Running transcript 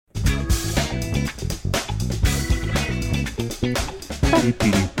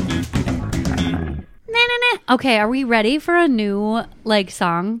Okay, are we ready for a new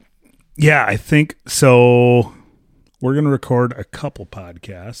song? Yeah, I think so. We're going to record a couple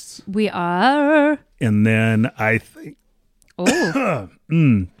podcasts. We are. And then I think I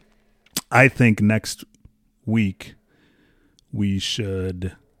think next week we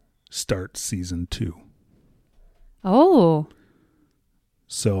should start season 2. Oh.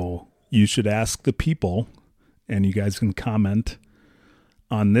 So you should ask the people, and you guys can comment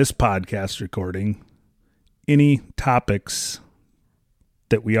on this podcast recording any topics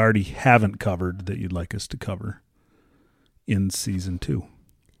that we already haven't covered that you'd like us to cover in season 2.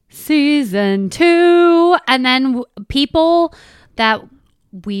 Season 2. And then people that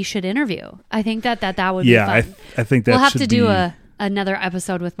we should interview. I think that would be fun. I think that we'll have should to do another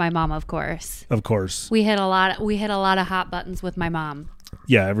episode with my mom, of course. Of course. We hit a lot of hot buttons with my mom.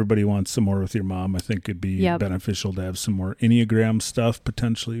 Yeah, everybody wants some more with your mom. I think it'd be beneficial to have some more Enneagram stuff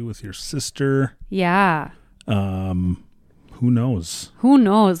potentially with your sister. Yeah. Who knows?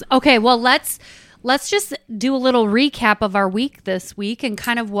 Okay, well, let's just do a little recap of our week this week and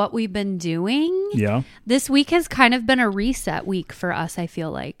kind of what we've been doing. Yeah. This week has kind of been a reset week for us, I feel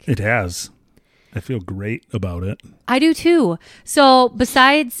like. It has. I feel great about it. I do too. So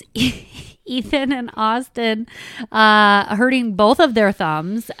besides Ethan and Austin hurting both of their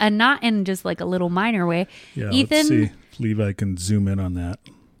thumbs, and not in just like a little minor way. Yeah, Ethan, let's see. Believe I can zoom in on that.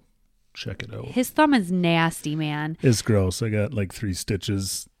 Check it out. His thumb is nasty, man. It's gross. I got like 3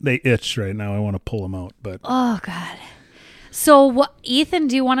 stitches. They itch right now. I want to pull them out, but oh God. So Ethan,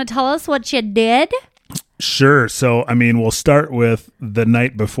 do you want to tell us what you did? Sure. So, I mean, we'll start with the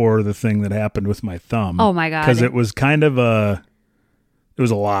night before the thing that happened with my thumb. Oh my God. Because it was kind of it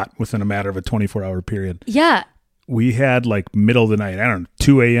was a lot within a matter of a 24-hour period. Yeah. We had like middle of the night, I don't know,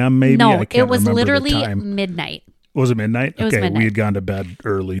 2 a.m. maybe? No, it was literally midnight. Was it midnight? It was midnight. We had gone to bed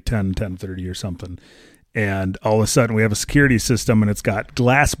early, 10:30 or something. And all of a sudden we have a security system and it's got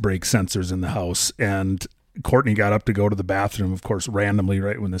glass break sensors in the house. And Courtney got up to go to the bathroom, of course, randomly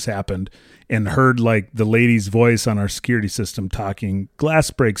right when this happened, and heard like the lady's voice on our security system talking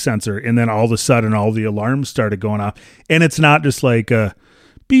glass break sensor. And then all of a sudden all the alarms started going off. And it's not just like a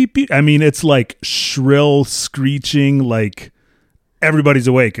beep, beep. I mean, it's like shrill screeching, like everybody's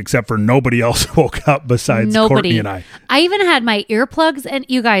awake except for nobody else woke up besides Courtney and I. I even had my earplugs, and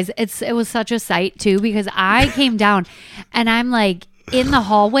you guys, it was such a sight too, because I came down and I'm like in the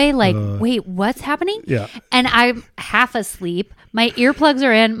hallway, like, wait, what's happening? Yeah. And I'm half asleep. My earplugs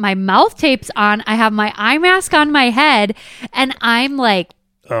are in, my mouth tape's on, I have my eye mask on my head, and I'm like,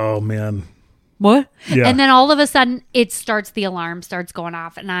 oh man. What? Yeah. And then all of a sudden the alarm starts going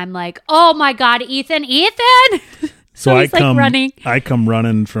off, and I'm like, oh my God, Ethan. So he's running. I come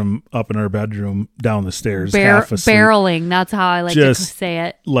running from up in our bedroom down the stairs, half asleep. Barreling. That's how I like to say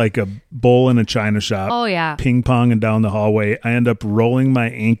it. Like a bowl in a china shop. Oh, yeah. Ping ponging down the hallway. I end up rolling my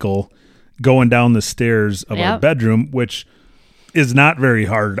ankle going down the stairs of our bedroom, which is not very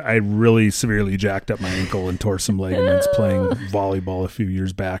hard. I really severely jacked up my ankle and tore some ligaments playing volleyball a few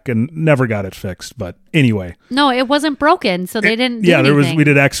years back and never got it fixed. But anyway. No, it wasn't broken, so they didn't do anything. We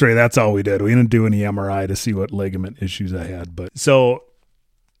did x-ray. That's all we did. We didn't do any MRI to see what ligament issues I had. But so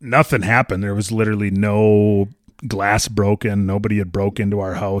nothing happened. There was literally no glass broken. Nobody had broke into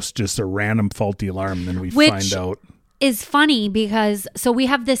our house. Just a random faulty alarm. And then we find out. Is funny because so we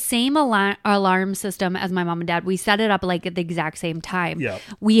have the same alarm system as my mom and dad. We set it up like at the exact same time. Yeah.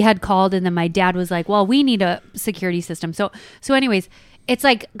 We had called, and then my dad was like, well, we need a security system. So anyways, it's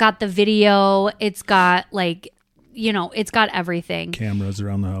like got the video, it's got like, it's got everything. Cameras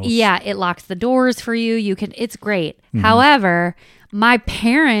around the house. Yeah, it locks the doors for you. It's great. Mm-hmm. However, my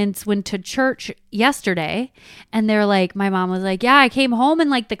parents went to church yesterday, and they're like, my mom was like, yeah, I came home and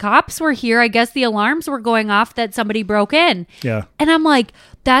like the cops were here. I guess the alarms were going off that somebody broke in. Yeah. And I'm like,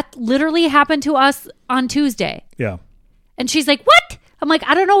 that literally happened to us on Tuesday. Yeah. And she's like, what? I'm like,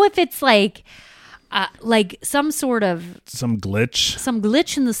 I don't know if it's like some glitch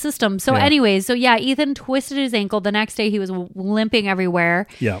in the system. So anyways, Ethan twisted his ankle. The next day he was limping everywhere.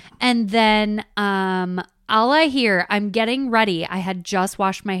 Yeah. And then, all I hear, I'm getting ready. I had just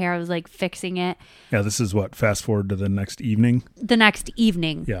washed my hair. I was like fixing it. Yeah, this is what? Fast forward to the next evening? The next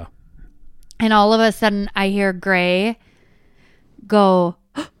evening. Yeah. And all of a sudden I hear Gray go,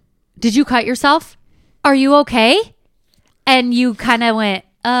 did you cut yourself? Are you okay? And you kind of went,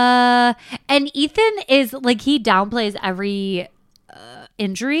 and Ethan is like, he downplays every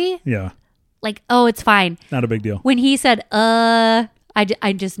injury. Yeah. Like, oh, it's fine. Not a big deal. When he said,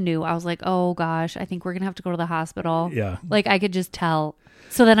 I just knew. I was like, oh gosh, I think we're going to have to go to the hospital. Yeah. Like I could just tell.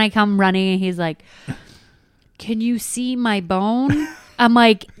 So then I come running and he's like, can you see my bone? I'm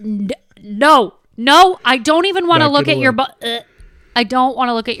like, no, I don't even want to look at your bone. I don't want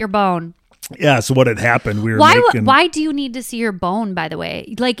to look at your bone. Yeah, so what had happened, we were why do you need to see your bone, by the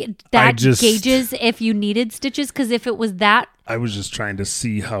way? Like, that gauges if you needed stitches? Because if it was that... I was just trying to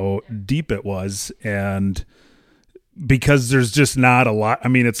see how deep it was, and because there's just not a lot. I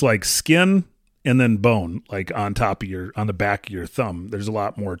mean, it's like skin and then bone, like on the back of your thumb. There's a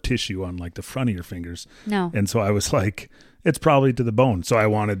lot more tissue on like the front of your fingers. No. And so I was like, it's probably to the bone. So I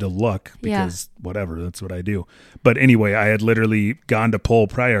wanted to look because whatever, that's what I do. But anyway, I had literally gone to pull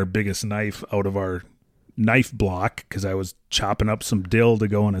probably our biggest knife out of our knife block because I was chopping up some dill to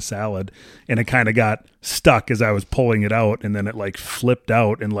go in a salad, and it kind of got stuck as I was pulling it out, and then it like flipped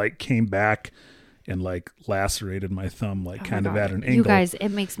out and like came back and like lacerated my thumb, like kind of at an angle. You guys, it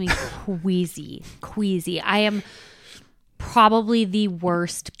makes me queasy. I am probably the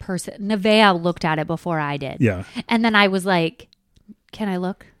worst person. Nevaeh looked at it before I did. Yeah. And then I was like, can I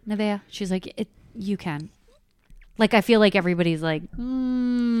look, Nevaeh? She's like, you can. Like, I feel like everybody's like,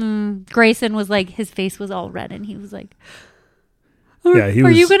 Grayson was like, his face was all red, and he was like, are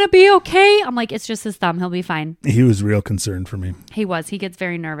you going to be okay? I'm like, it's just his thumb. He'll be fine. He was real concerned for me. He was. He gets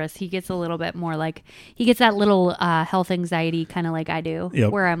very nervous. He gets a little bit more like, he gets that little health anxiety kind of like I do,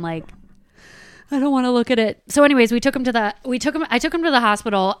 where I'm like, I don't want to look at it. So anyways, I took him to the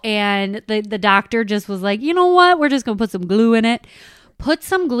hospital, and the doctor just was like, you know what? We're just going to put some glue in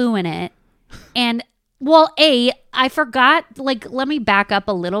it. And well, I forgot, like, let me back up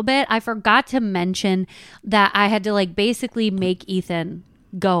a little bit. I forgot to mention that I had to like basically make Ethan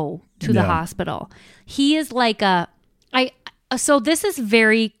go to the hospital. He is like so this is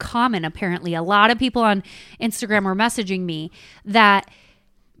very common, apparently. A lot of people on Instagram were messaging me that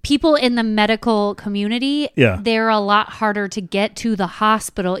people in the medical community, they're a lot harder to get to the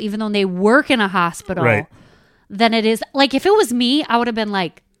hospital, even though they work in a hospital, than it is. Like, if it was me, I would have been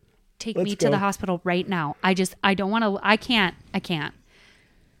like, Let's me to the hospital right now. I don't want to, I can't.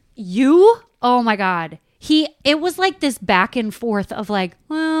 You? Oh my God. It was like this back and forth of like,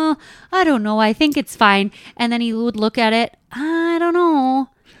 well, I don't know. I think it's fine. And then he would look at it. I don't know.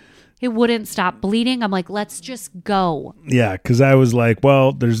 It wouldn't stop bleeding. I'm like, let's just go. Yeah, because I was like,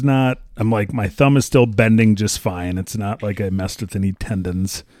 well, I'm like, my thumb is still bending just fine. It's not like I messed with any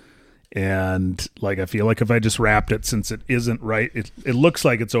tendons. And like, I feel like if I just wrapped it, since it isn't right, it looks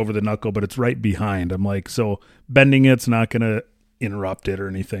like it's over the knuckle, but it's right behind. I'm like, so bending it's not going to interrupt it or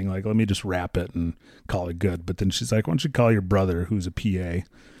anything. Like, let me just wrap it and call it good. But then she's like, why don't you call your brother, who's a PA?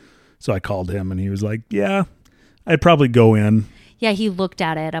 So I called him, and he was like, yeah, I'd probably go in. Yeah, he looked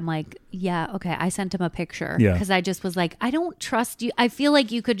at it. I'm like, yeah, okay. I sent him a picture because I just was like, I don't trust you. I feel like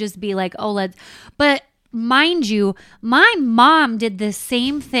you could just be like, but mind you, my mom did the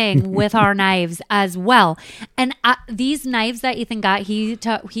same thing with our knives as well. And these knives that Ethan got, he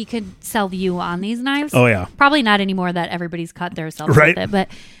could sell you on these knives. Oh, yeah. Probably not anymore that everybody's cut themselves with it.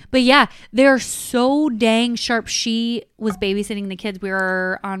 But yeah, they're so dang sharp. She was babysitting the kids. We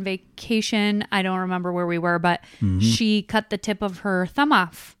were on vacation. I don't remember where we were, but she cut the tip of her thumb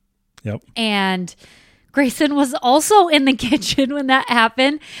off. Yep. And Grayson was also in the kitchen when that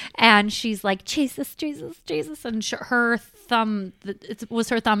happened, and she's like, Jesus. And her thumb, it was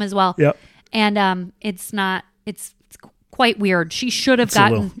her thumb as well. Yep. And it's quite weird. She should have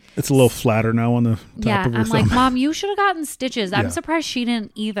gotten... It's a little flatter now on the top of her thumb. I'm like, Mom, you should have gotten stitches. I'm surprised she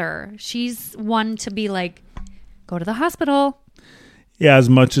didn't either. She's one to be like, go to the hospital. Yeah, as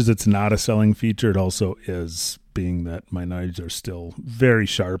much as it's not a selling feature, it also is, being that my knives are still very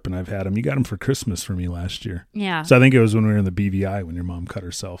sharp, and I've had them. You got them for Christmas for me last year. Yeah. So I think it was when we were in the BVI when your mom cut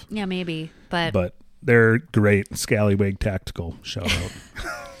herself. Yeah, maybe. But they're great. Scallywag Tactical. Shout out.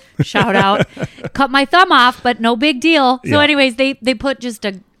 Shout out. Cut my thumb off, but no big deal. So anyways, they put just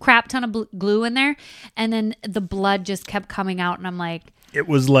a crap ton of glue in there, and then the blood just kept coming out, and I'm like... It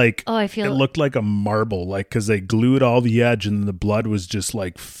was like, it looked like a marble, like, because they glued all the edge, and the blood was just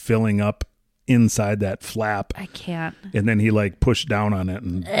like filling up inside that flap. I can't. And then he like pushed down on it,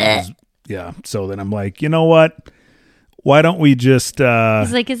 and so then I'm like, you know what? Why don't we just...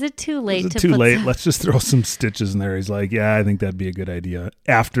 He's like, is it too late? Let's just throw some stitches in there. He's like, yeah, I think that'd be a good idea.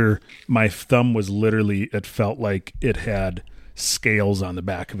 After my thumb was literally, it felt like it had scales on the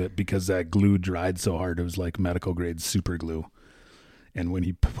back of it because that glue dried so hard. It was like medical grade super glue. And when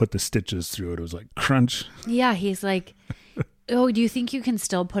he put the stitches through it, it was like crunch. Yeah, he's like, oh, do you think you can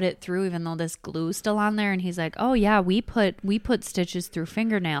still put it through even though this glue's still on there? And he's like, oh yeah, we put stitches through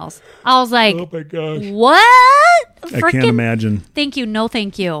fingernails. I was like, oh my gosh, what? I can't imagine. Thank you, no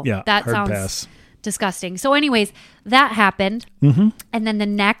thank you. Yeah, that sounds disgusting. So anyways, that happened. And then the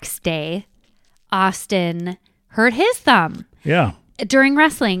next day, Austin hurt his thumb. Yeah. during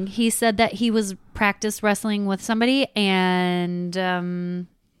wrestling, he said that he was practice wrestling with somebody, and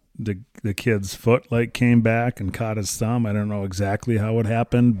the kid's foot came back and caught his thumb. I don't know exactly how it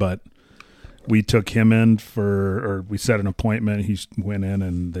happened, but we took him in we set an appointment. He went in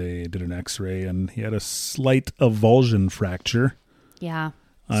and they did an x-ray, and he had a slight avulsion fracture. Yeah.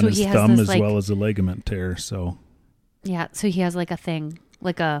 On his thumb as well as a ligament tear. So yeah, so he has a thing,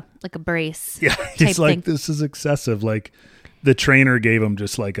 like a brace. Yeah, he's like, this is excessive. The trainer gave him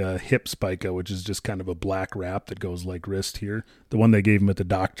just a hip spica, which is just kind of a black wrap that goes wrist here. The one they gave him at the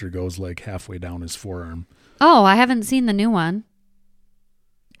doctor goes halfway down his forearm. Oh, I haven't seen the new one.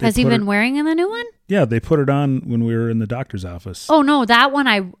 Has he been wearing the new one? Yeah, they put it on when we were in the doctor's office. Oh, no, that one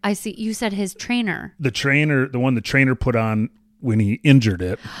I see. You said his trainer. The one the trainer put on when he injured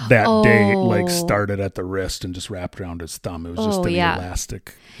it that day, started at the wrist and just wrapped around his thumb. It was just an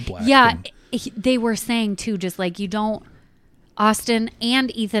elastic black thing. They were saying too, just you don't, Austin and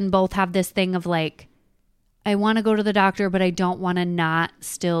Ethan both have this thing of I want to go to the doctor, but I don't want to not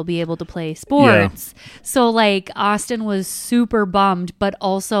still be able to play sports. Yeah. So Austin was super bummed, but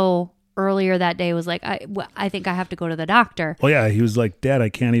also earlier that day was I think I have to go to the doctor. Well, yeah, he was Dad, I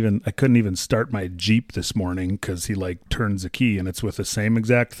couldn't even start my Jeep this morning because he turns the key and it's with the same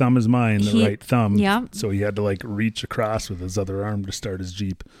exact thumb as mine, the right thumb. Yeah. So he had to reach across with his other arm to start his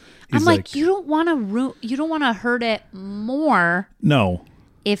Jeep. He's I'm you don't want to hurt it more. No.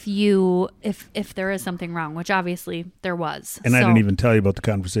 If there is something wrong, which obviously there was. And I didn't even tell you about the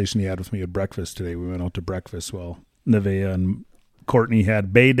conversation he had with me at breakfast today. We went out to breakfast while Nevaeh and Courtney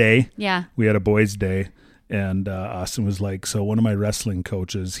had Bay Day. Yeah. We had a boys' day. And Austin was so one of my wrestling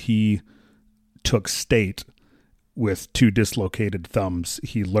coaches, he took state with 2 dislocated thumbs.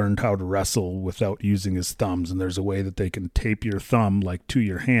 He learned how to wrestle without using his thumbs. And there's a way that they can tape your thumb to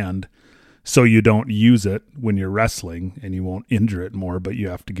your hand so you don't use it when you're wrestling and you won't injure it more, but you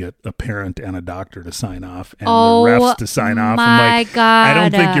have to get a parent and a doctor to sign off and the refs to sign off. My God. I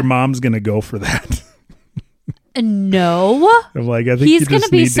don't think your mom's going to go for that. No. I'm I think he's going to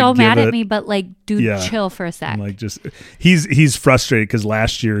be so mad at me, but dude, chill for a sec. I'm he's frustrated because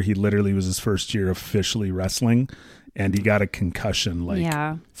last year he literally was his first year officially wrestling, and he got a concussion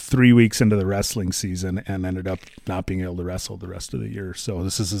 3 weeks into the wrestling season and ended up not being able to wrestle the rest of the year. So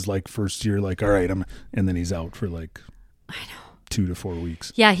this is his first year. All right, and then he's out for I know 2 to 4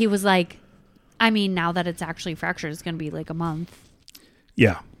 weeks. Yeah, he was now that it's actually fractured, it's going to be a month.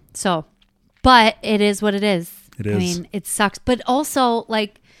 Yeah. So, but it is what it is. It is. It sucks. But also,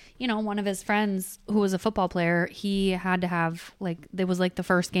 one of his friends who was a football player, he had to have, it was the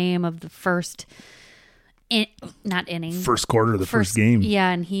first game of the first, not inning. First quarter of the first game. Yeah,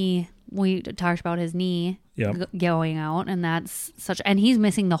 and we talked about his knee going out, and that's and he's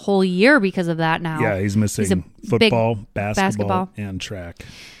missing the whole year because of that now. Yeah, he's missing football, basketball, and track.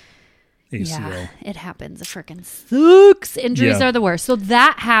 ACL. Yeah, it happens. It freaking sucks. Injuries are the worst. So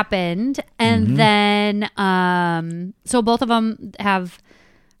that happened. And then, so both of them have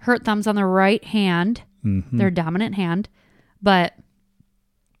hurt thumbs on their right hand, their dominant hand, but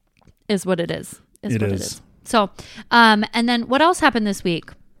is what it is. It is. So, and then what else happened this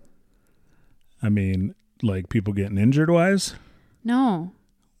week? I mean, people getting injured wise? No.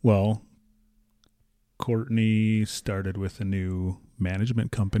 Well, Courtney started with a new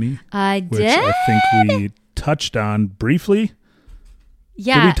management company. I did. Which I think we touched on briefly.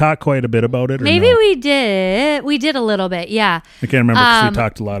 Yeah. Did we talk quite a bit about it? Maybe we did. We did a little bit. Yeah. I can't remember because we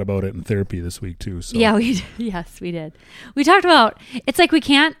talked a lot about it in therapy this week too. So. Yeah, yes, we did. We talked about, it's we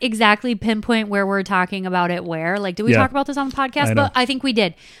can't exactly pinpoint where we're talking about it where. Did we talk about this on the podcast? But I think we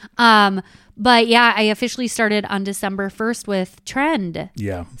did. But yeah, I officially started on December 1st with Trend.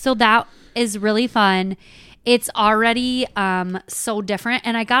 Yeah. So that is really fun. It's already so different.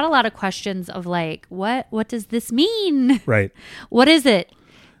 And I got a lot of questions of what does this mean? Right. What is it?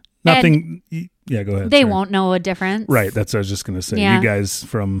 Nothing. Yeah, go ahead. They won't know a difference. Right. That's what I was just going to say. Yeah. You guys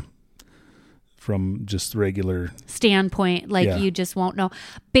from just regular standpoint, you just won't know.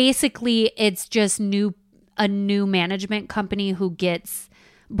 Basically, it's just a new management company who gets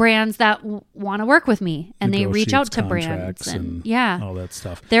brands that want to work with me, and they reach out to brands and all that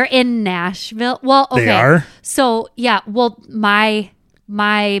stuff. They're in Nashville. Well, okay. They are? So yeah, well, my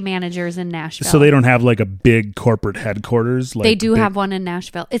manager's in Nashville. So they don't have a big corporate headquarters? They do have one in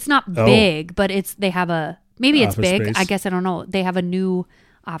Nashville. It's not big, but they have maybe it's big. Space. I guess I don't know. They have a new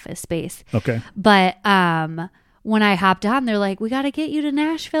office space. Okay. But when I hopped on, they're like, we got to get you to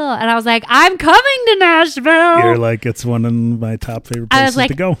Nashville. And I was like, I'm coming to Nashville. You're like, it's one of my top favorite I places was like,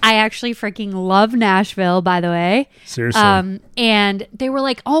 to go. I actually freaking love Nashville, by the way. Seriously. And they were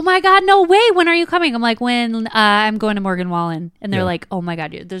like, oh my God, no way. When are you coming? I'm like, when I'm going to Morgan Wallen. And they're like, oh my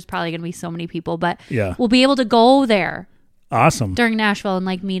God, there's probably going to be so many people, but we'll be able to go there. Awesome. During Nashville and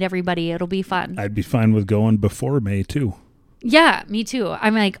like meet everybody. It'll be fun. I'd be fine with going before May too. Yeah, me too.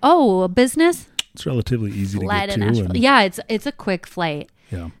 I'm like, oh, a business? It's relatively easy to Fly get to to. Nashville. Yeah, it's a quick flight.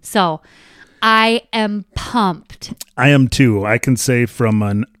 Yeah. So I am pumped. I am too. I can say from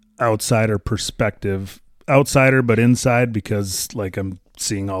an outsider perspective, outsider but inside, because like I'm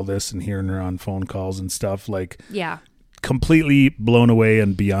seeing all this and hearing her on phone calls and stuff, like completely blown away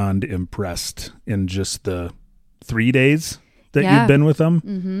and beyond impressed in just the 3 days that you've been with them.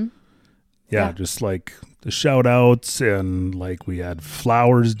 Mm-hmm. Yeah, just like the shout outs and like we had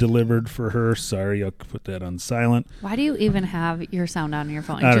flowers delivered for her. Sorry, I'll put that on silent. Why do you even have your sound on your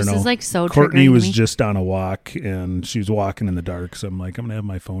phone? It I don't just know. is like so Courtney triggering was to me. just on a walk and she was walking in the dark. So I'm like, I'm going to have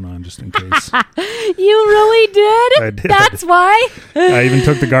my phone on just in case. You really did? I did. That's why? I even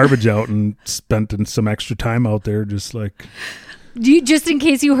took the garbage out and spent some extra time out there just like... Just in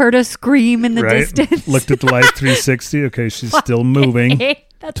case you heard a scream in the distance. Looked at the light 360. Okay, she's still moving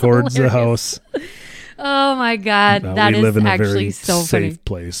towards the house. Oh my God, that is actually so funny. We live in a very safe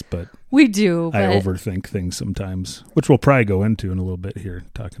place, but we do. I overthink things sometimes, which we'll probably go into in a little bit here,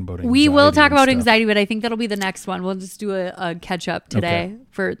 talking about anxiety. We will talk about anxiety, but I think that'll be the next one. We'll just do a catch up today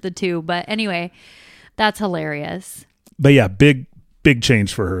for the two. But anyway, that's hilarious. But yeah, big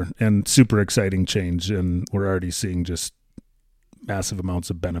change for her and super exciting change, and we're already seeing just massive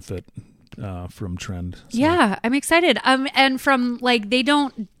amounts of benefit from Trend. So. Yeah, I'm excited. And from like they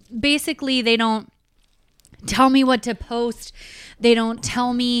don't tell me what to post. They don't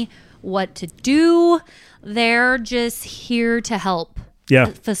tell me what to do. They're just here to help.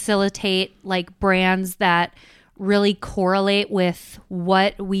 Facilitate like brands that really correlate with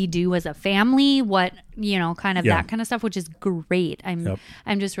what we do as a family, what, kind of that kind of stuff, which is great. I'm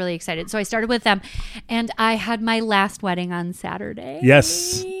just really excited. So I started with them and I had my last wedding on Saturday.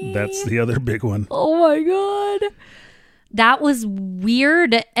 Yes, that's the other big one. Oh my God. That was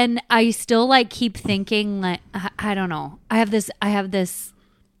weird. And I still like keep thinking like, I don't know. I have this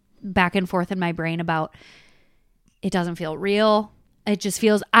back and forth in my brain about it doesn't feel real. It just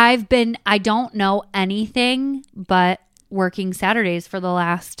feels I don't know anything but working Saturdays for the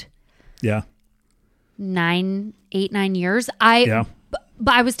last 9 years. But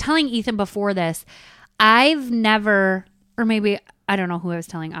I was telling Ethan before this, I've never, or maybe, I don't know who I was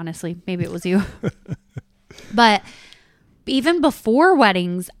telling, honestly. Maybe it was you. But even before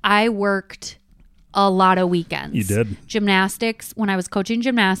weddings, I worked a lot of weekends. You did. Gymnastics. When I was coaching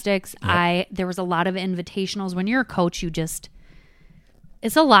gymnastics, there was a lot of invitationals. When you're a coach,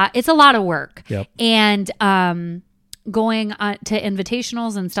 it's a lot of work. Yep. And going on to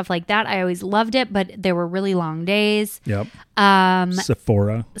invitationals and stuff like that, I always loved it, but there were really long days. Yep.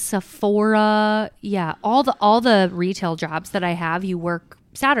 Sephora. Yeah. All the retail jobs that I have, you work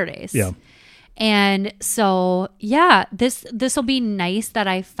Saturdays. Yeah. And so, this will be nice that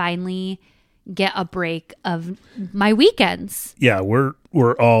I finally get a break of my weekends. Yeah, we're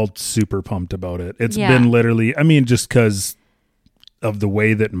all super pumped about it. It's been literally, I mean, just because of the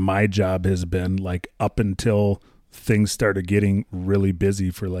way that my job has been, like up until things started getting really busy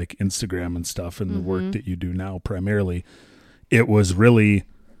for like Instagram and stuff and the work that you do now primarily, it was really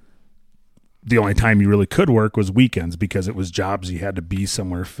the only time you really could work was weekends because it was jobs you had to be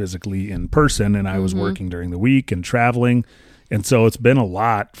somewhere physically in person, and I was working during the week and traveling. And so it's been a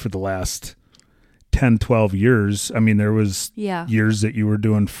lot for the last 10, 12 years. I mean, there was years that you were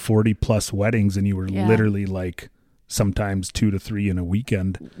doing 40 plus weddings and you were literally like sometimes 2 to 3 in a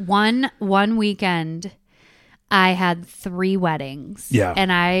weekend. One weekend I had 3 weddings. Yeah.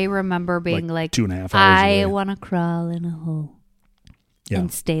 And I remember being like 2.5 hours I want to crawl in a hole. And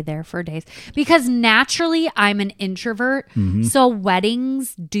stay there for days because naturally I'm an introvert. So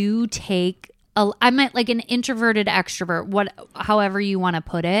weddings do take I'm like an introverted extrovert, however you want to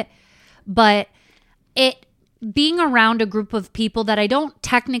put it. But being around a group of people that I don't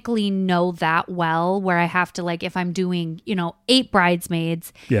technically know that well, where I have to like, if I'm doing, 8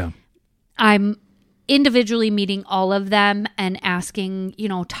 bridesmaids, I'm individually meeting all of them and asking,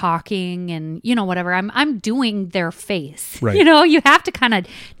 talking and, whatever. I'm doing their face. Right. You have to kind of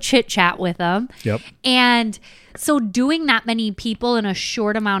chit chat with them. Yep. And so doing that many people in a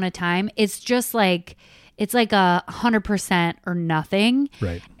short amount of time, it's just like, it's like 100% or nothing.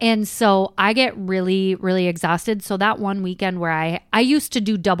 Right. And so I get really, really exhausted. So that one weekend where I used to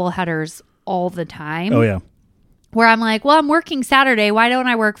do double headers all the time. Oh, yeah. where I'm like, well, I'm working Saturday. Why don't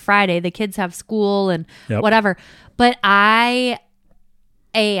I work Friday? The kids have school and whatever. But I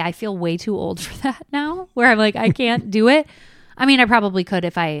feel way too old for that now, where I'm like, I can't do it. I mean, I probably could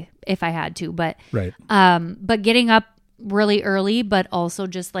if I had to, but right. But getting up really early, but also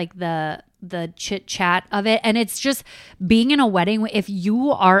just like the chit chat of it. And it's just being in a wedding. If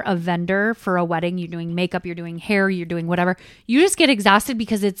you are a vendor for a wedding, you're doing makeup, you're doing hair, you're doing whatever, you just get exhausted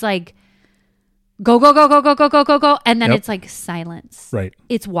because it's like, go, go, go, go, go, go, go, go, go. And then it's like silence. Right.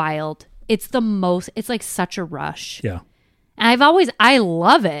 It's wild. It's like such a rush. Yeah. And I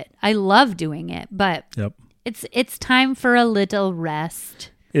love it. I love doing it, but it's time for a little rest.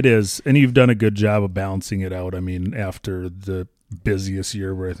 It is. And you've done a good job of balancing it out. I mean, after the busiest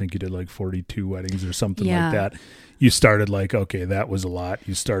year where I think you did like 42 weddings or something like that, you started like, okay, that was a lot.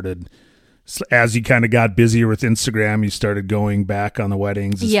 You started, as you kind of got busier with Instagram, you started going back on the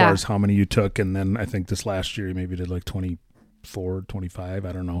weddings as far as how many you took. And then I think this last year you maybe did like 24, 25,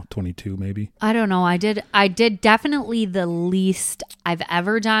 I don't know, 22 maybe. I don't know. I did definitely the least I've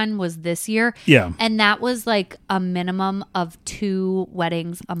ever done was this year. Yeah. And that was like a minimum of 2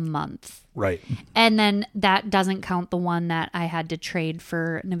 weddings a month. Right. And then that doesn't count the one that I had to trade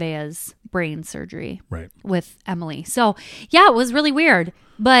for Nevaeh's brain surgery with Emily. So yeah, it was really weird,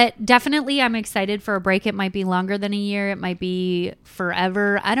 but definitely I'm excited for a break. It might be longer than a year. It might be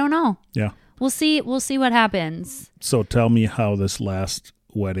forever. I don't know. Yeah. We'll see what happens. So tell me how this last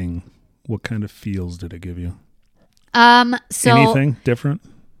wedding, what kind of feels did it give you? So anything different?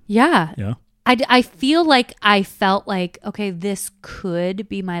 Yeah. Yeah. I feel like I felt like, okay, this could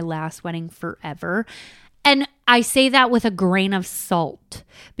be my last wedding forever. And I say that with a grain of salt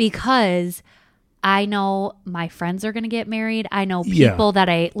because I know my friends are going to get married. I know people that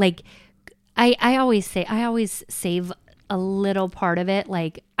I like. I always save a little part of it.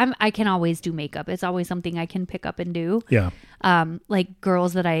 Like I can always do makeup. It's always something I can pick up and do. Yeah. Like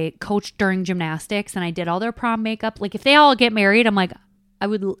girls that I coached during gymnastics and I did all their prom makeup. Like if they all get married, I'm like, I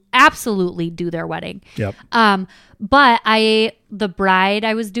would absolutely do their wedding. Yep. But the bride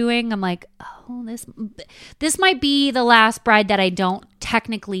I was doing, I'm like, oh, this might be the last bride that I don't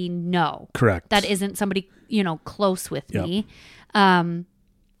technically know. Correct. That isn't somebody, close with me. And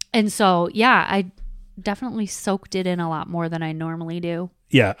so, yeah, I definitely soaked it in a lot more than I normally do.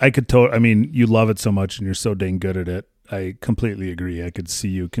 Yeah, I mean, you love it so much and you're so dang good at it. I completely agree. I could see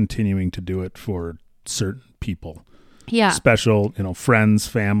you continuing to do it for certain people. Yeah. Special, friends,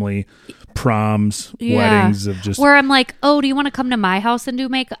 family, proms, weddings of just where I'm like, oh, do you want to come to my house and do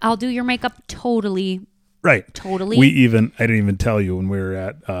makeup? I'll do your makeup totally. Right. Totally. I didn't even tell you when we were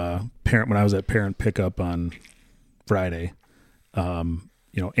at when I was at parent pickup on Friday,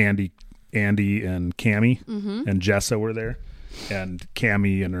 Andy and Cammie and Jessa were there, and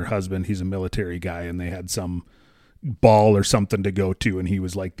Cammie and her husband, he's a military guy, and they had some ball or something to go to, and he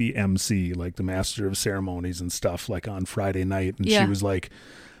was like the MC, like the master of ceremonies and stuff, like on Friday night, and she was like,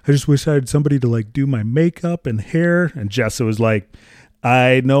 I just wish I had somebody to like do my makeup and hair, and Jessa was like,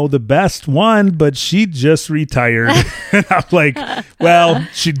 I know the best one, but she just retired. And I'm like, well,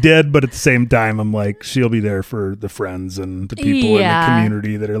 she did, but at the same time, I'm like, she'll be there for the friends and the people in the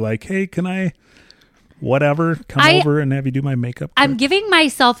community that are like, hey, can I come over and have you do my makeup? I'm giving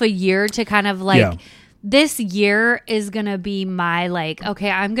myself a year to kind of like, this year is going to be my like, okay,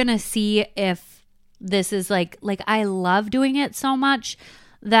 I'm going to see if this is like I love doing it so much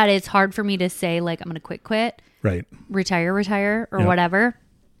that it's hard for me to say like, I'm going to quit. Right. Retire or whatever.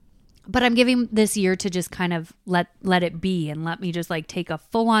 But I'm giving this year to just kind of let it be and let me just like take a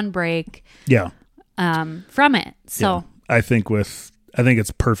full on break. Yeah. From it. So I think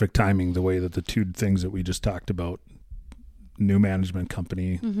it's perfect timing the way that the two things that we just talked about, new management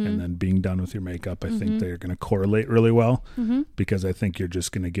company and then being done with your makeup, I think they're going to correlate really well because I think you're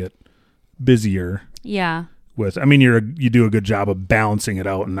just going to get busier. Yeah. You do a good job of balancing it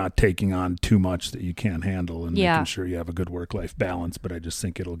out and not taking on too much that you can't handle and making sure you have a good work-life balance. But I just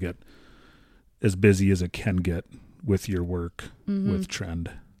think it'll get as busy as it can get with your work with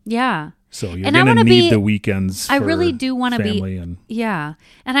Trend. Yeah. So you're going to need the weekends. I really do want to be. And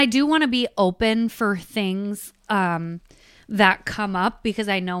I do want to be open for things that come up because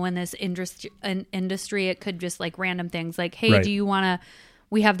I know in this industry, it could just like random things like, hey, do you want to?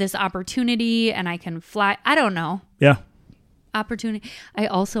 We have this opportunity and I can fly. I don't know. Yeah. Opportunity. I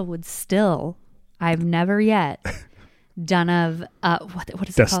also would still, I've never yet done what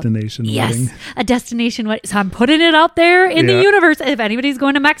is destination it called? wedding? Yes. A destination wedding. So I'm putting it out there in the universe. If anybody's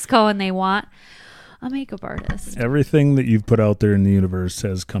going to Mexico and they want a makeup artist. Everything that you've put out there in the universe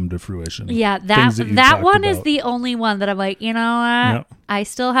has come to fruition. Yeah, Things that one is about. the only one that I'm like, you know what? Yep. I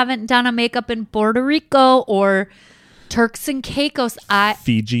still haven't done a makeup in Puerto Rico or Turks and Caicos.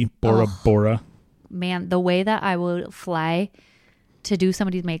 Fiji, Bora Bora. Man, the way that I will fly to do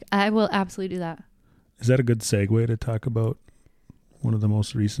somebody's makeup, I will absolutely do that. Is that a good segue to talk about one of the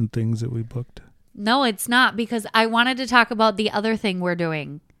most recent things that we booked? No, it's not, because I wanted to talk about the other thing we're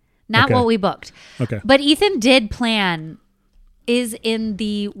doing, not Okay. what we booked. Okay. But Ethan is in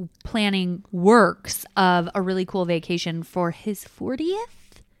the planning works of a really cool vacation for his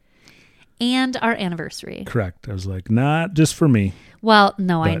 40th and our anniversary. Correct. I was like, not just for me. Well,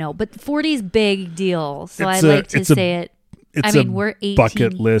 no, I But- know, but 40's big deal. So I It's like to it's a- say it. It's we're 18.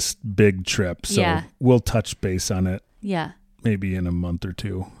 bucket list big trip. So Yeah. we'll touch base on it Yeah. maybe in a month or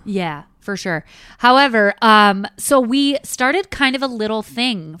two. Yeah, for sure. However, so we started kind of a little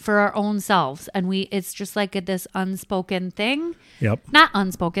thing for our own selves, and it's just like this unspoken thing. Yep. Not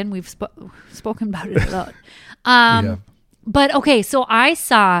unspoken. We've spoken about it a lot. Yeah. But okay, so I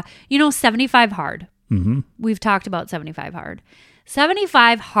saw, 75 hard. Mm-hmm. We've talked about 75 hard.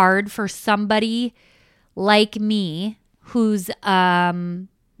 75 hard for somebody like me who's who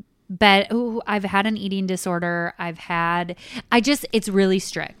I've had an eating disorder. It's really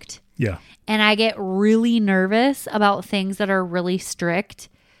strict. Yeah. And I get really nervous about things that are really strict,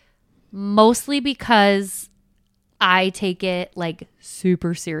 mostly because I take it like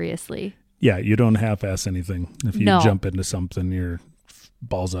super seriously. Yeah. You don't half-ass anything. If you No. jump into something, you're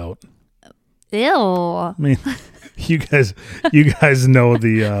balls out. Ew. I mean, you guys know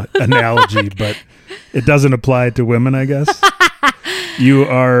the analogy, but it doesn't apply to women, I guess. You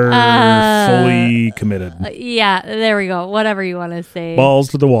are fully committed. Yeah, there we go. Whatever you want to say. Balls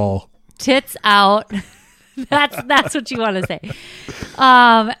to the wall. Tits out. That's what you want to say.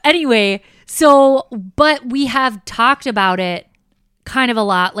 Anyway, but we have talked about it kind of a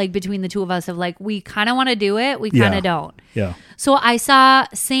lot, like between the two of us, of like, we kind of want to do it, we kind of don't. Yeah. So I saw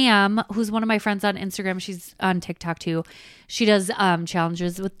Sam, who's one of my friends on Instagram. She's on TikTok too. She does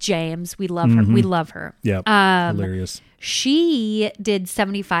challenges with James. We love her. We love her. Yeah. Hilarious. She did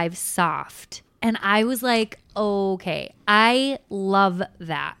 75 soft. And I was like, okay, I love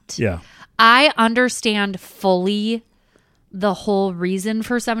that. Yeah. I understand fully the whole reason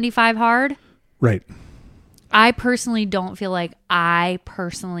for 75 hard. Right. I personally don't feel like I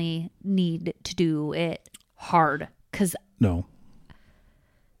personally need to do it hard, because No.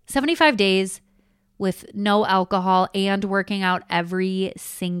 75 days with no alcohol and working out every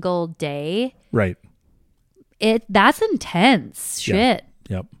single day, Right. that's intense shit.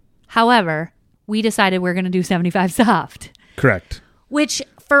 Yep. However, we decided we're going to do 75 soft, Correct. which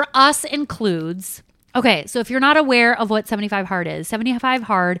for us includes, okay, so if you're not aware of what 75 hard is, 75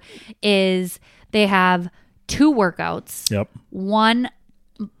 hard is they have two workouts. Yep.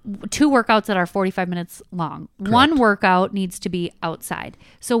 Two workouts that are 45 minutes long. Correct. One workout needs to be outside.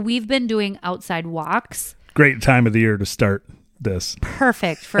 So we've been doing outside walks. Great time of the year to start this.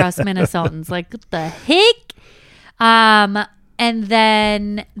 Perfect for us Minnesotans. Like, what the heck? And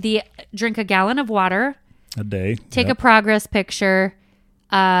then drink a gallon of water, A day. take Yep. a progress picture,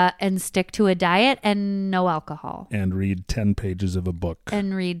 and stick to a diet and no alcohol. And read 10 pages of a book.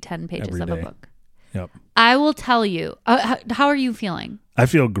 And read 10 pages Every of a day. book. Yep. I will tell you. How are you feeling? I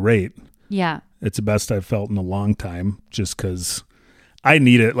feel great. Yeah. It's the best I've felt in a long time, just because I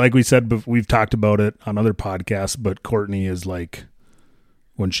need it. Like we said, but we've talked about it on other podcasts, but Courtney is like,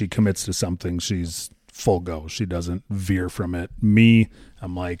 when she commits to something, she's full go. She doesn't veer from it. Me,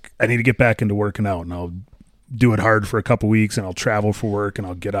 I'm like, I need to get back into working out, and I'll do it hard for a couple weeks, and I'll travel for work, and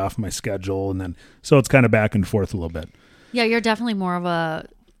I'll get off my schedule. And then, so it's kind of back and forth a little bit. Yeah, you're definitely more of a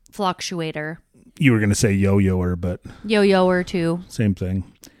fluctuator. You were going to say yo-yoer, but Yo-yoer too. same thing.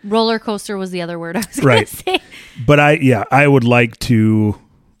 Roller coaster was the other word I was going Right. to say. But I would like to,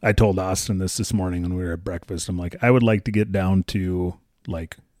 I told Austin this morning when we were at breakfast. I'm like, I would like to get down to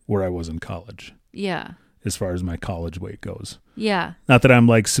like where I was in college Yeah. as far as my college weight goes. Yeah. Not that I'm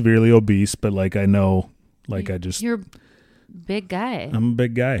like severely obese, but like I know, like You're a big guy. I'm a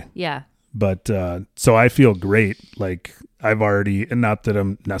big guy. Yeah. But so I feel great. Like I've already, and not that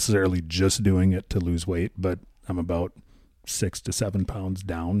I'm necessarily just doing it to lose weight, but I'm about 6 to 7 pounds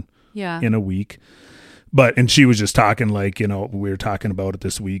down Yeah. in a week. But, and she was just talking like, we were talking about it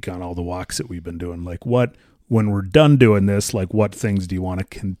this week on all the walks that we've been doing. Like when we're done doing this, like what things do you want to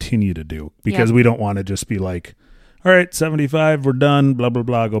continue to do? Because we don't want to just be like, all right, 75, we're done, blah, blah,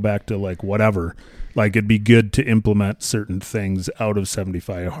 blah, go back to like whatever. Like it'd be good to implement certain things out of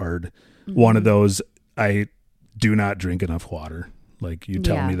 75 hard. Mm-hmm. One of those, I do not drink enough water. Like you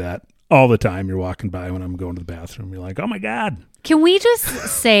tell me that all the time. You're walking by when I'm going to the bathroom. You're like, oh my God. Can we just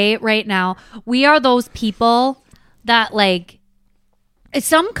say right now, we are those people that like,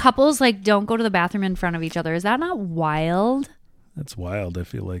 some couples like don't go to the bathroom in front of each other. Is that not wild? That's wild. I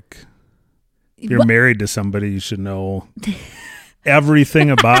feel like if you're married to somebody, you should know everything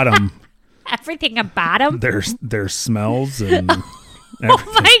about them. Everything about them? Their smells and everything.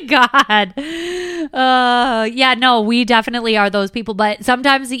 Oh my God. Yeah, no, we definitely are those people. But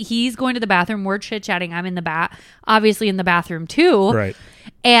sometimes he's going to the bathroom. We're chit-chatting. I'm in the obviously in the bathroom too. Right.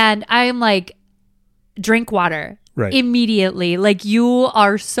 And I'm like, drink water. Right. Immediately. Like, you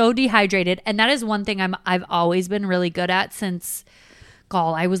are so dehydrated. And that is one thing I've always been really good at since,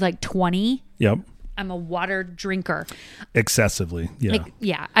 I was like 20. Yep. I'm a water drinker. Excessively.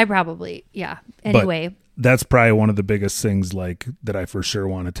 Yeah. I probably, Anyway. But that's probably one of the biggest things like that I for sure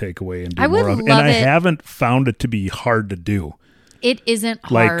want to take away and do I would more of. love And I it. haven't found it to be hard to do. It isn't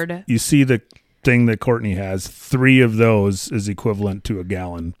hard. Like, you see the thing that Courtney has, 3 of those is equivalent to a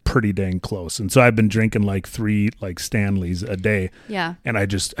gallon, pretty dang close. And so I've been drinking like 3 like Stanleys a day. Yeah. And I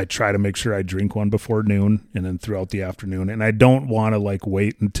try to make sure I drink one before noon and then throughout the afternoon. And I don't want to like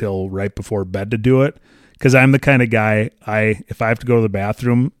wait until right before bed to do it, because I'm the kind of guy, if I have to go to the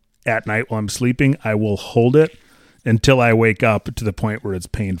bathroom at night while I'm sleeping, I will hold it until I wake up to the point where it's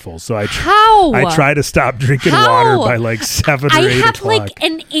painful. So I try to stop drinking water by like 7 or 8 I have o'clock. like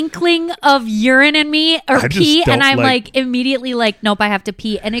an inkling of urine in me or pee, and I'm like immediately like, nope, I have to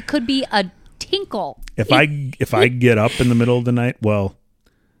pee, and it could be a tinkle. If I get up in the middle of the night, well,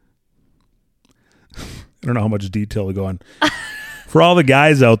 I don't know how much detail to go on. For all the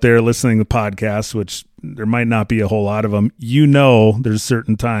guys out there listening to the podcast, which there might not be a whole lot of them, there's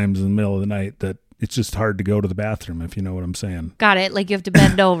certain times in the middle of the night that it's just hard to go to the bathroom, if you know what I'm saying. Got it. Like, you have to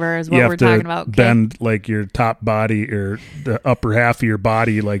bend over is what we're talking about. Okay. Bend like your top body or the upper half of your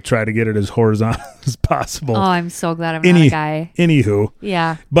body, like try to get it as horizontal as possible. Oh, I'm so glad I'm not a guy. Anywho.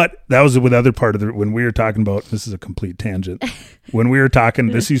 Yeah. But that was with other part of when we were talking about, this is a complete tangent. When we were talking,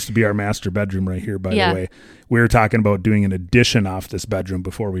 this used to be our master bedroom right here, by the way. We were talking about doing an addition off this bedroom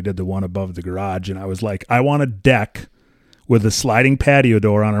before we did the one above the garage. And I was like, I want a deck with a sliding patio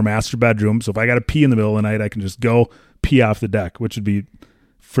door on our master bedroom. So if I got to pee in the middle of the night, I can just go pee off the deck, which would be,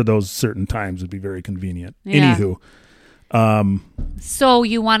 for those certain times, would be very convenient. Yeah. Anywho. So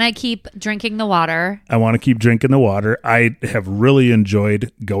you want to keep drinking the water. I want to keep drinking the water. I have really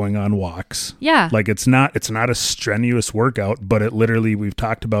enjoyed going on walks. Yeah. Like, it's not a strenuous workout, but it literally, we've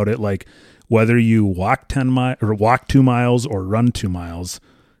talked about it, like whether you walk 10 miles or walk 2 miles or run 2 miles,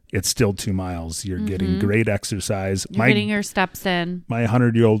 it's still 2 miles. You're getting great exercise. You're getting your steps in. My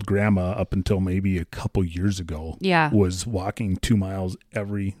 100-year-old grandma, up until maybe a couple years ago, was walking 2 miles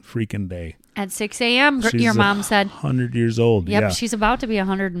every freaking day. At 6 a.m., your mom said. 100 years old. Yep, yeah. She's about to be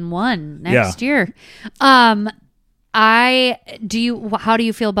 101 next year. How do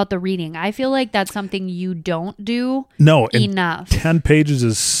you feel about the reading? I feel like that's something you don't do enough. 10 pages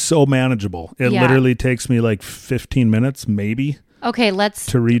is so manageable. It literally takes me like 15 minutes, maybe. Okay,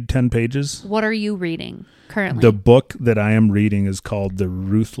 to read 10 pages. What are you reading currently? The book that I am reading is called The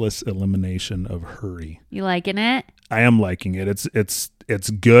Ruthless Elimination of Hurry. You liking it? I am liking it. It's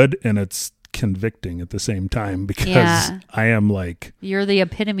good, and it's convicting at the same time, because I am like, you're the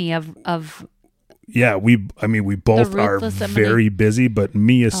epitome of yeah, we both are very busy, but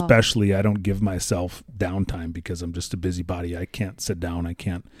me especially, I don't give myself downtime because I'm just a busybody. I can't sit down. I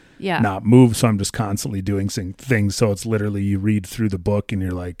can't not move. So I'm just constantly doing things. So it's literally, you read through the book and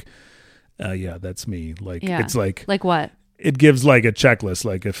you're like, yeah, that's me. Like, it's like what? It gives like a checklist.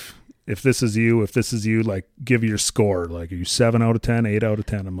 Like if this is you, like give your score. Like, are you 7 out of 10, 8 out of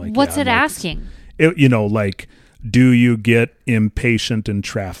 10? I'm like, what's it asking? Like, do you get impatient in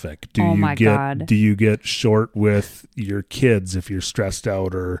traffic? Do you get short with your kids if you're stressed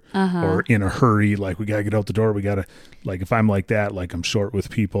out or in a hurry? Like, we gotta get out the door. We gotta, like, if I'm like that, like I'm short with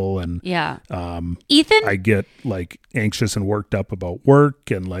people, and Ethan, I get like anxious and worked up about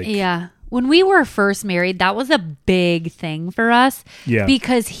work, and like when we were first married, that was a big thing for us. Yeah,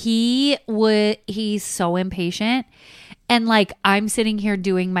 because he's so impatient, and like I'm sitting here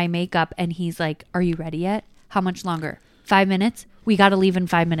doing my makeup, and he's like, "Are you ready yet? How much longer? 5 minutes? We got to leave in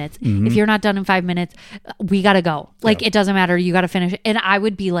 5 minutes. Mm-hmm. If you're not done in 5 minutes, we got to go. Like, it doesn't matter. You got to finish it." And I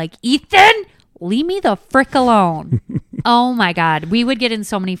would be like, "Ethan, leave me the frick alone." Oh my God. We would get in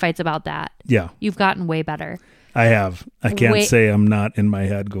so many fights about that. Yeah. You've gotten way better. I have. I can't say I'm not in my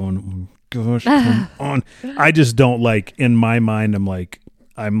head going, "Oh, gosh, come on." I just don't, like, in my mind, I'm like,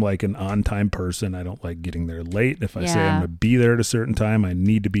 I'm like an on-time person. I don't like getting there late. If I say Yeah. I'm going to be there at a certain time, I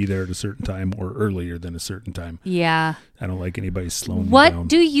need to be there at a certain time or earlier than a certain time. Yeah. I don't like anybody slowing me down. What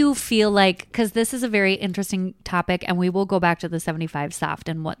do you feel like, because this is a very interesting topic, and we will go back to the 75 soft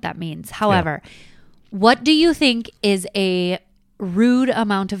and what that means. However, what do you think is a rude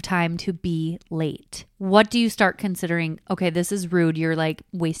amount of time to be late? What do you start considering, okay, this is rude, you're like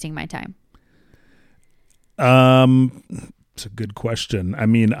wasting my time? It's a good question. I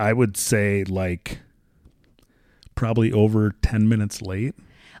mean, I would say like probably over 10 minutes late.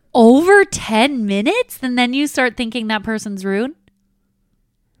 Over 10 minutes? And then you start thinking that person's rude?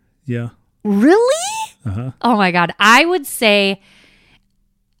 Yeah. Really? Uh-huh. Oh my God. I would say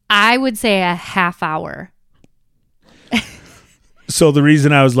a half hour. So the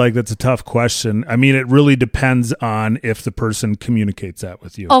reason I was like, that's a tough question. I mean, it really depends on if the person communicates that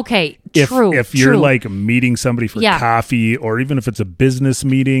with you. Okay, true. If you're true. like meeting somebody for coffee, or even if it's a business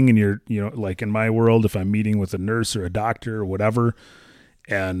meeting and you're, like in my world, if I'm meeting with a nurse or a doctor or whatever,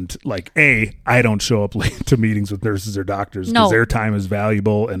 and like, I don't show up late to meetings with nurses or doctors because their time is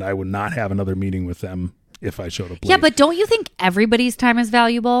valuable, and I would not have another meeting with them if I showed up late. Yeah, but don't you think everybody's time is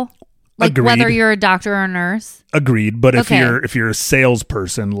valuable? Like Agreed. whether you're a doctor or a nurse? Agreed. But Okay. if you're a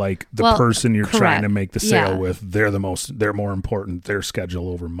salesperson, like the person you're trying to make the sale Yeah. with, they're more important, their schedule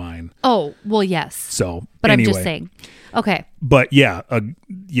over mine. Oh, well, yes. So, But anyway. I'm just saying. Okay. But yeah,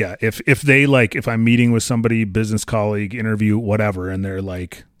 if they like, if I'm meeting with somebody, business colleague, interview, whatever, and they're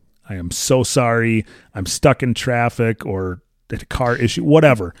like, I am so sorry, I'm stuck in traffic or at a car issue,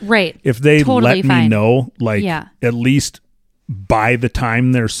 whatever. Right. If they Totally let me fine. know, like Yeah. at least by the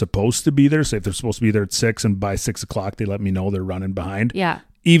time they're supposed to be there, say if they're supposed to be there at 6 and by 6:00 they let me know they're running behind. Yeah.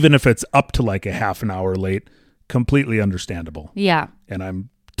 Even if it's up to like a half an hour late, completely understandable. Yeah. And I'm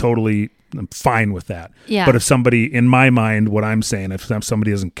fine with that. Yeah. But if somebody, in my mind, what I'm saying, if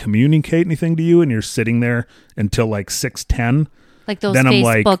somebody doesn't communicate anything to you and you're sitting there until like 6:10, Like those then I'm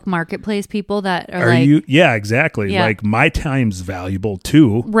Facebook like, marketplace people that are are like, you? Yeah, exactly. Yeah. Like my time's valuable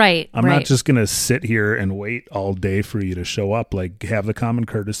too. right. I'm right. not just going to sit here and wait all day for you to show up. Like have the common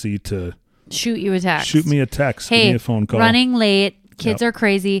courtesy to shoot you a text. shoot me a text, Hey, give me a phone call. running late. Kids Yep. are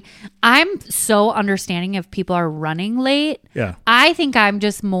crazy. I'm so understanding if people are running late. Yeah. I think I'm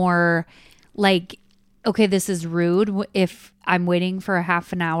just more like, okay, this is rude if I'm waiting for a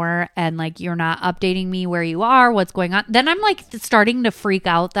half an hour and like you're not updating me where you are, what's going on. Then I'm like starting to freak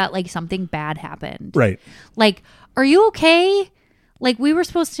out that like something bad happened. Right. Like, are you okay? Like we were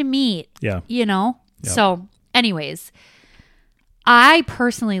supposed to meet. Yeah. You know? Yep. So, anyways, I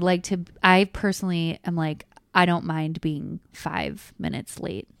personally am like, I don't mind being 5 minutes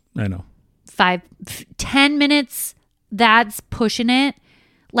late. I know. 10 minutes, that's pushing it.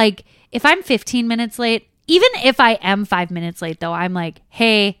 Like if I'm 15 minutes late, even if I am 5 minutes late though, I'm like,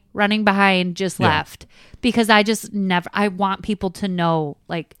 hey, running behind, just left. Because I want people to know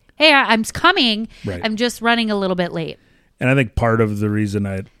like, hey, I'm coming. Right. I'm just running a little bit late. And I think part of the reason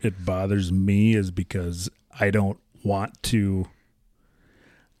it bothers me is because I don't want to.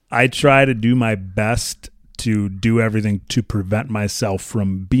 I try to do my best to do everything to prevent myself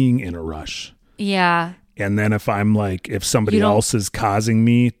from being in a rush. Yeah. And then if somebody else is causing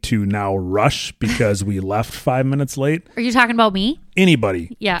me to now rush because we left 5 minutes late. Are you talking about me?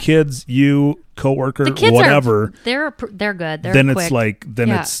 Anybody. Yeah. Kids, you, coworker, The kids whatever. they're good. They're then quick. it's like,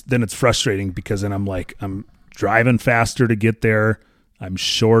 then it's frustrating because then I'm driving faster to get there. I'm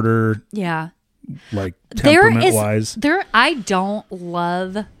shorter. Yeah. Like temperament wise. I don't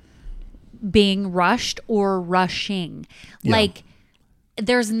love being rushed or rushing. Yeah. Like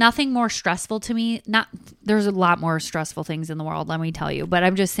there's nothing more stressful to me. There's a lot more stressful things in the world, let me tell you, but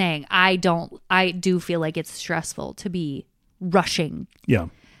I'm just saying I do feel like it's stressful to be rushing. Yeah.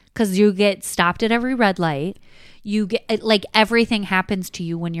 Cuz you get stopped at every red light. You get like everything happens to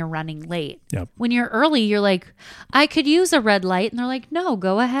you when you're running late. Yep. When you're early, you're like, I could use a red light, and they're like, no,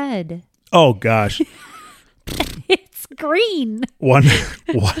 go ahead. Oh gosh. It's green. One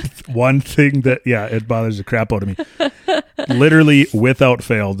thing that it bothers the crap out of me. Literally without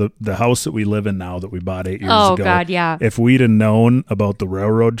fail, the house that we live in now that we bought 8 years ago. Oh God, yeah. If we'd have known about the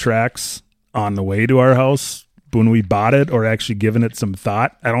railroad tracks on the way to our house when we bought it, or actually given it some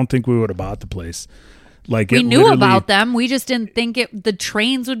thought, I don't think we would have bought the place. Like We knew about them. We just didn't think the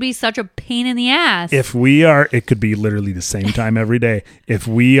trains would be such a pain in the ass. It could be literally the same time every day. If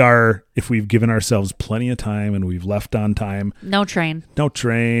we've given ourselves plenty of time and we've left on time. No train.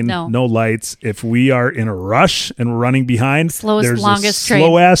 No lights. If we are in a rush and we're running behind, there's longest a train.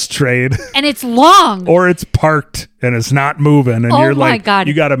 slow ass train. And it's long. Or it's parked and it's not moving. And you're my like, God.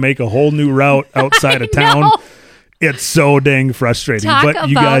 you got to make a whole new route outside of town. No. It's so dang frustrating. Talk But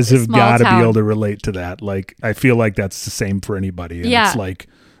you about guys have small got to be town. able to relate to that. Like, I feel like that's the same for anybody. And it's like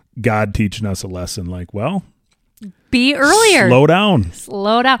God teaching us a lesson. Like, well, be earlier. slow down.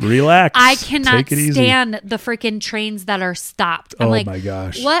 Relax. I cannot Take it easy. stand the freaking trains that are stopped. I'm like, my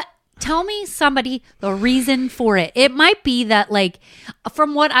gosh. What? Tell me somebody the reason for it. It might be that, like,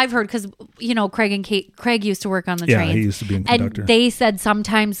 from what I've heard, because, you know, Craig used to work on the train. Yeah, he used to be a conductor. And they said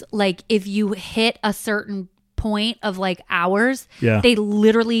sometimes, like, if you hit a certain point of, like, hours, they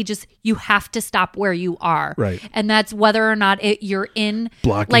literally just, you have to stop where you are. Right. And that's whether or not you're in.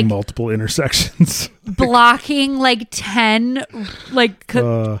 Blocking like, multiple intersections. blocking, like, 10, like,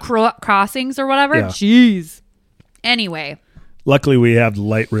 crossings or whatever. Yeah. Jeez. Anyway. Luckily, we have the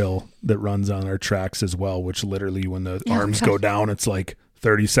light rail that runs on our tracks as well, which literally when the arms go down, it's like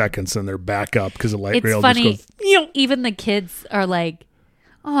 30 seconds and they're back up because the light rail funny. just goes. Even the kids are like,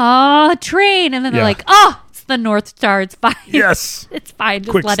 "Oh, train," and then they're like, "Oh, it's the North Star. It's fine. Yes, it's fine.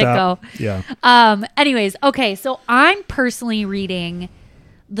 Just quick let stop. it go." Yeah. Anyways, okay. So I'm personally reading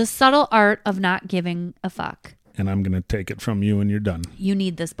 "The Subtle Art of Not Giving a Fuck." And I'm going to take it from you when you're done. You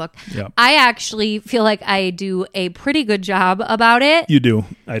need this book. Yep. I actually feel like I do a pretty good job about it. You do.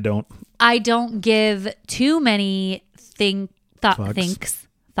 I don't. I don't give too many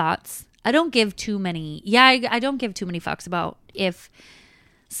thoughts. I don't give too many. Yeah, I don't give too many fucks about if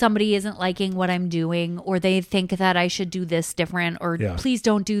somebody isn't liking what I'm doing or they think that I should do this different or please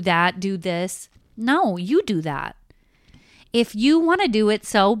don't do that, do this. No, you do that. If you want to do it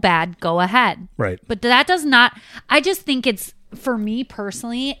so bad, go ahead. Right. But that does not, I just think it's, for me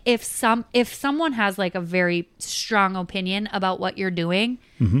personally, if someone has like a very strong opinion about what you're doing,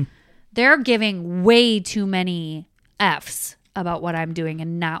 they're giving way too many F's about what I'm doing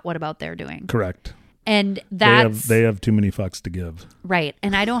and not what about they're doing. Correct. And that's they have too many fucks to give. Right.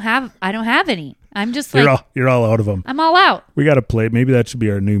 And I don't have any. I'm just like you're all out of them. I'm all out. We got to play. Maybe that should be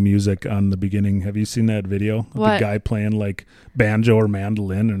our new music on the beginning. Have you seen that video of What? the guy playing like banjo or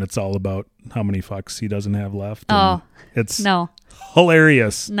mandolin, and it's all about how many fucks he doesn't have left? Oh, it's no,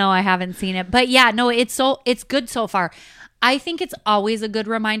 hilarious. No, I haven't seen it, but yeah, no, it's good so far. I think it's always a good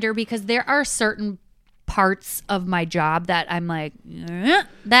reminder because there are certain parts of my job that I'm like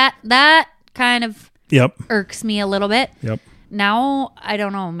that kind of irks me a little bit. Yep. Now I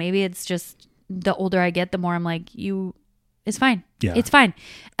don't know. Maybe it's just the older I get, the more I'm like, it's fine. Yeah. It's fine.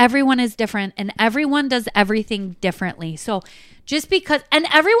 Everyone is different and everyone does everything differently. So just because, and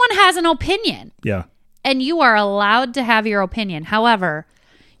everyone has an opinion. Yeah. And you are allowed to have your opinion. However,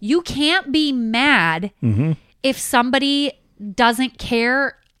 you can't be mad if somebody doesn't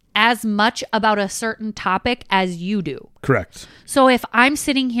care as much about a certain topic as you do. Correct. So if I'm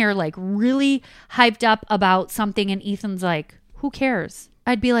sitting here like really hyped up about something and Ethan's like, who cares?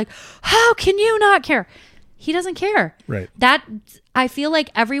 I'd be like, how can you not care? He doesn't care. Right. That I feel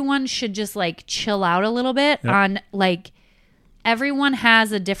like everyone should just like chill out a little bit on like everyone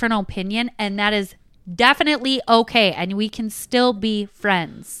has a different opinion and that is definitely okay and we can still be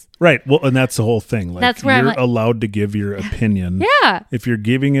friends. Right. Well, and that's the whole thing. Like, that's where you're I'm like, allowed to give your opinion. Yeah. If you're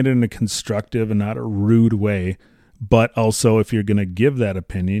giving it in a constructive and not a rude way, but also if you're going to give that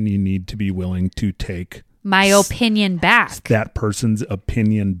opinion, you need to be willing to take my opinion back. That person's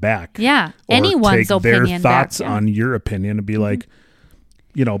opinion back. Yeah. Or Anyone's take opinion their thoughts back. Yeah. on your opinion and be like,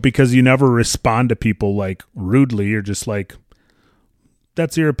 you know, because you never respond to people like rudely. You're just like,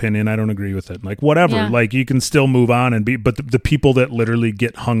 that's your opinion. I don't agree with it. Like, whatever. Yeah. Like, you can still move on and be, but the people that literally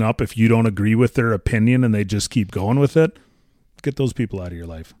get hung up if you don't agree with their opinion and they just keep going with it, get those people out of your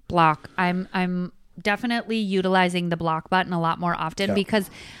life. Block. I'm definitely utilizing the block button a lot more often because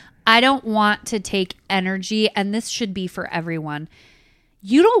I don't want to take energy, and this should be for everyone.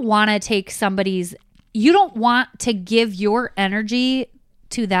 You don't want to take you don't want to give your energy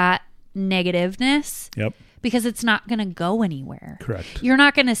to that negativeness. Yep. Because it's not going to go anywhere. Correct. You're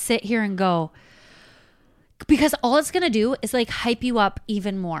not going to sit here and go, because all it's going to do is like hype you up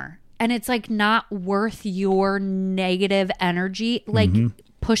even more. And it's like not worth your negative energy. Like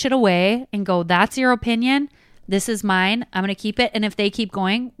push it away and go, that's your opinion. This is mine. I'm going to keep it. And if they keep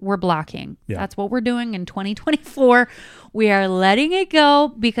going, we're blocking. Yeah. That's what we're doing in 2024. We are letting it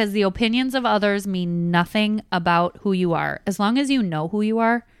go because the opinions of others mean nothing about who you are. As long as you know who you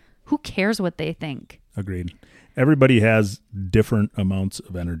are, who cares what they think? Agreed. Everybody has different amounts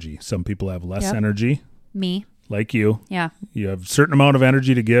of energy. Some people have less energy. Me. Like you. Yeah. You have a certain amount of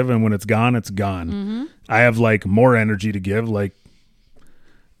energy to give, and when it's gone, it's gone. I have like more energy to give like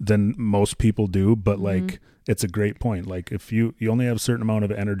than most people do, but like it's a great point. Like if you only have a certain amount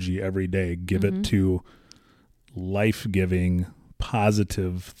of energy every day, give it to life-giving,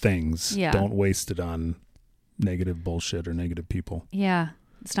 positive things. Yeah. Don't waste it on negative bullshit or negative people. Yeah.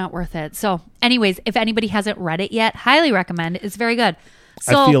 It's not worth it. So anyways, if anybody hasn't read it yet, highly recommend. It's very good.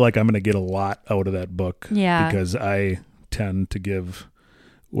 So, I feel like I'm going to get a lot out of that book. Yeah. Because I tend to give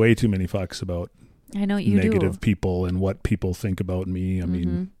way too many fucks about I know you negative do. people and what people think about me. I Mm-hmm.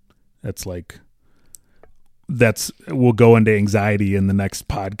 mean, we'll go into anxiety in the next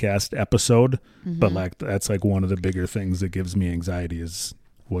podcast episode, Mm-hmm. but like that's like one of the bigger things that gives me anxiety is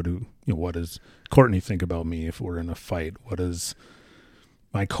what does Courtney think about me if we're in a fight? What does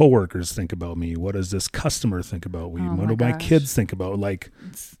my coworkers think about me? What does this customer think about me? Oh What my do my gosh. kids think about? Like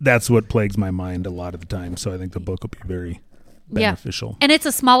that's what plagues my mind a lot of the time. So I think the book will be very beneficial. And it's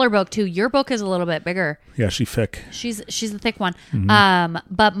a smaller book too. Your book is a little bit bigger. Yeah, she's thick. She's the thick one. Mm-hmm.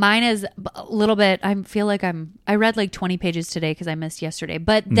 But mine is a little bit. I feel like I read like 20 pages today because I missed yesterday.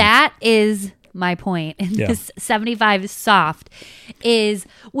 But that is my point. And Yeah. this 75 soft is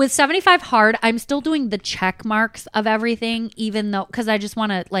with 75 hard. I'm still doing the check marks of everything, even though because I just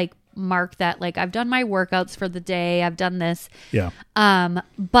want to like mark that like I've done my workouts for the day. I've done this. Yeah.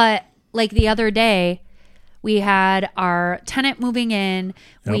 But like the other day, we had our tenant moving in.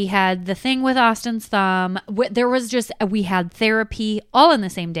 Yep. We had the thing with Austin's thumb. We had therapy all in the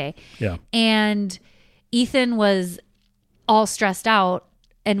same day. Yeah. And Ethan was all stressed out.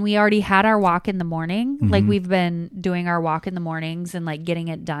 And we already had our walk in the morning. Mm-hmm. Like we've been doing our walk in the mornings and like getting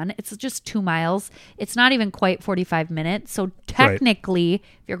it done. It's just 2 miles. It's not even quite 45 minutes. So technically, if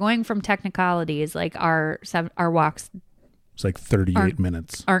you're going from technicalities, like our walks It's like 38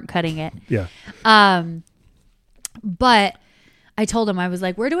 minutes. aren't cutting it. Yeah. But I told him, I was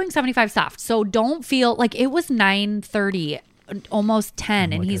like, we're doing 75 soft. So don't feel like it was 9:30, almost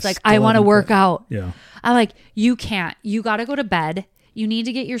 10. And like, he's I like, still I want to haven't work cut- out. Yeah. I'm like, you can't. You got to go to bed. You need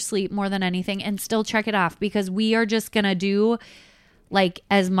to get your sleep more than anything and still check it off because we are just going to do like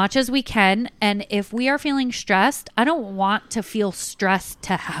as much as we can. And if we are feeling stressed, I don't want to feel stressed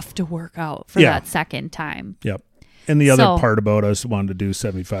to have to work out for Yeah. that second time. Yep. And the other So- part about us wanting to do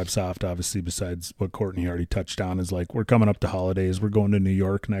 75 soft, obviously, besides what Courtney already touched on, is like we're coming up to holidays. We're going to New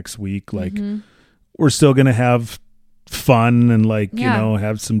York next week. Like we're still going to have fun and like, Yeah.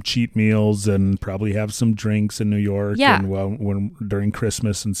 have some cheat meals and probably have some drinks in New York. Yeah. And when during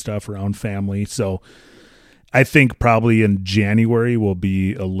Christmas and stuff around family. So I think probably in January we'll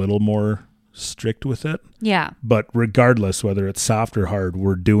be a little more strict with it. Yeah. But regardless, whether it's soft or hard,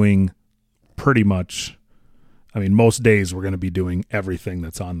 we're doing pretty much, I mean, most days we're going to be doing everything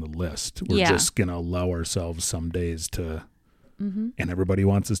that's on the list. We're Yeah. just going to allow ourselves some days to, and everybody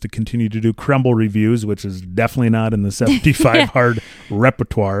wants us to continue to do crumble reviews, which is definitely not in the 75 hard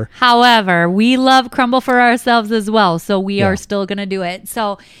repertoire. However, we love crumble for ourselves as well. So we Yeah. are still going to do it.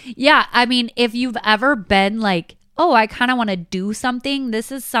 So, yeah, I mean, if you've ever been like, oh, I kind of want to do something,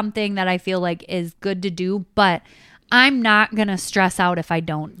 this is something that I feel like is good to do, but I'm not going to stress out if I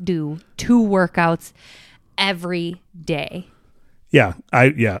don't do 2 workouts every day. Yeah,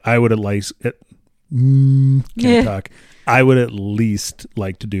 I would at least can't talk. I would at least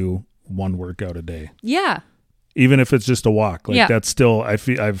like to do 1 workout a day. Yeah. Even if it's just a walk, like Yeah. that's still,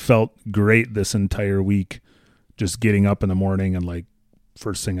 I've felt great this entire week, just getting up in the morning and like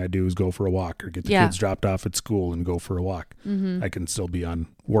first thing I do is go for a walk or get the Yeah. kids dropped off at school and go for a walk. I can still be on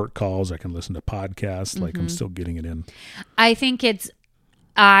work calls. I can listen to podcasts. Like I'm still getting it in. I think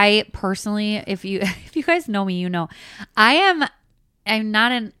I personally, if you guys know me, I'm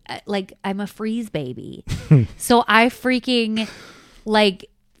not I'm a freeze baby. So I freaking like,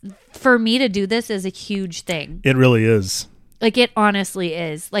 for me to do this is a huge thing. It really is. Like it honestly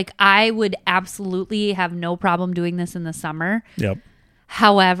is. Like I would absolutely have no problem doing this in the summer. Yep.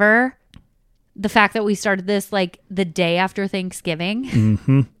 However, the fact that we started this like the day after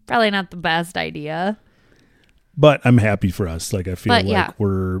Thanksgiving, probably not the best idea. But I'm happy for us. Like I feel But, like yeah.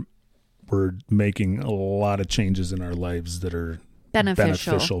 we're making a lot of changes in our lives that are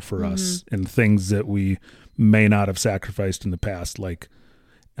Beneficial. for us and things that we may not have sacrificed in the past. Like,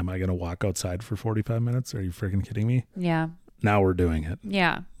 am I going to walk outside for 45 minutes? Are you freaking kidding me? Yeah. Now we're doing it.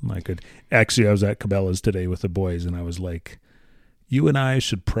 Yeah. Actually, I was at Cabela's today with the boys and I was like, you and I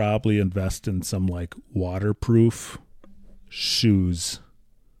should probably invest in some like waterproof shoes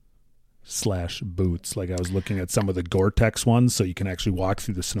 / boots. Like I was looking at some of the Gore-Tex ones so you can actually walk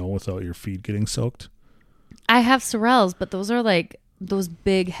through the snow without your feet getting soaked. I have Sorels, but those are like those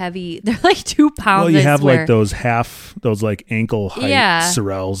big, heavy. They're like 2 pounds. Well, you I have swear. like those like ankle height Yeah.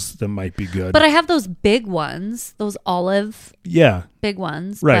 Sorels that might be good. But I have those big ones, those olive yeah, big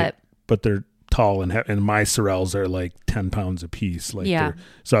ones. right. But they're tall and my Sorels are like 10 pounds a piece. Like Yeah.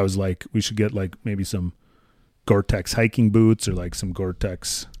 so I was like, we should get like maybe some Gore-Tex hiking boots or like some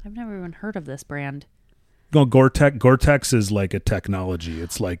Gore-Tex. I've never even heard of this brand. No, Gore-Tex is like a technology.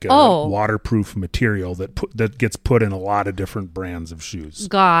 It's like a waterproof material that gets put in a lot of different brands of shoes.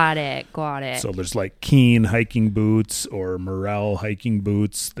 Got it. So there's like Keen hiking boots or Morel hiking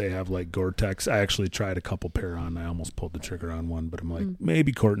boots. They have like Gore-Tex. I actually tried a couple pair on. I almost pulled the trigger on one, but I'm like,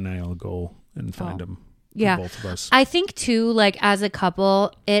 maybe Cort and I will go and find them. Yeah. Both of us. I think too, like as a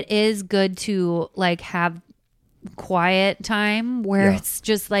couple, it is good to like have quiet time where it's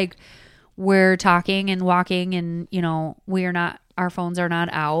just like, we're talking and walking and, our phones are not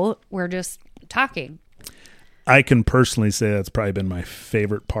out. We're just talking. I can personally say that's probably been my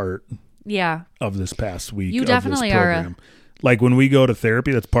favorite part of this past week. You definitely are. Like when we go to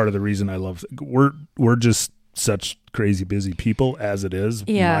therapy, that's part of the reason I love we're just such crazy busy people as it is.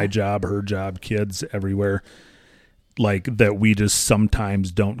 Yeah. My job, her job, kids everywhere. Like that we just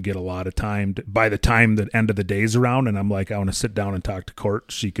sometimes don't get a lot of time. By the time the end of the day's around and I'm like, I want to sit down and talk to Cort,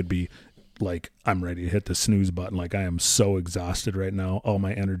 she could be like, I'm ready to hit the snooze button. Like I am so exhausted right now. All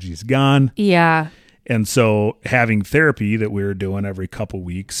my energy's gone. Yeah. And so having therapy that we're doing every couple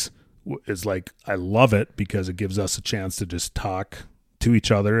weeks is like, I love it because it gives us a chance to just talk to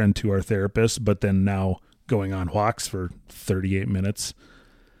each other and to our therapist. But then now going on walks for 38 minutes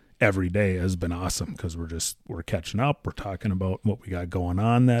every day has been awesome because we're catching up. We're talking about what we got going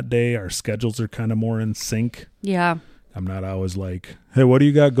on that day. Our schedules are kind of more in sync. Yeah. I'm not always like, hey, what do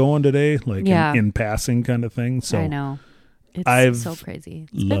you got going today? Like in passing kind of thing. So I know. It's I've so crazy.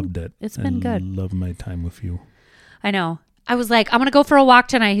 Loved it. It's been good. Love my time with you. I know. I was like, I'm going to go for a walk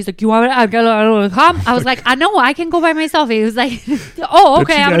tonight. He's like, you want to come? I was like, I know, I can go by myself. He was like, oh,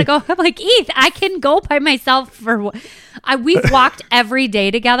 okay, I'm going to go. I'm like, Eth, I can go by myself we've walked every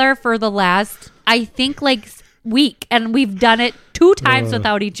day together for the last, I think like week. And we've done it 2 times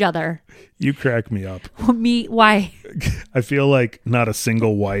without each other. You crack me up. Me? Why? I feel like not a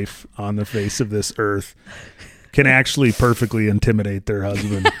single wife on the face of this earth can actually perfectly intimidate their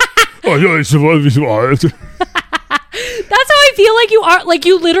husband. That's how I feel like you are. Like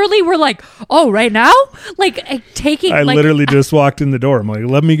you literally were like, oh, right now? Like taking. I literally just walked in the door. I'm like,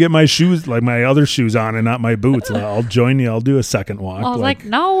 let me get my shoes, like my other shoes on and not my boots. I'll join you. I'll do a second walk. I was like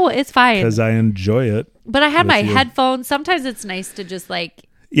no, it's fine. Because I enjoy it. But I had my headphones. Sometimes it's nice to just like.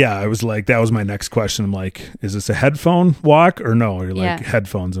 Yeah, I was like, that was my next question. I'm like, is this a headphone walk or no? Or you're like,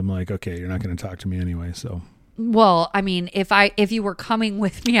 headphones. I'm like, okay, you're not going to talk to me anyway. So, well, I mean, if you were coming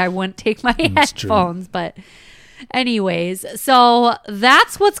with me, I wouldn't take my headphones. True. But anyways, so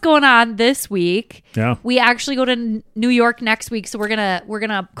that's what's going on this week. Yeah, we actually go to New York next week, so we're gonna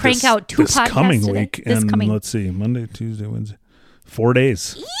crank out 2 podcasts coming today. Week. Let's see, Monday, Tuesday, Wednesday, 4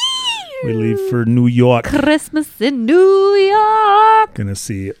 days. We leave for New York. Christmas in New York. Gonna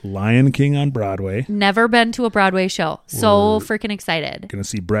see Lion King on Broadway. Never been to a Broadway show. So freaking excited. Gonna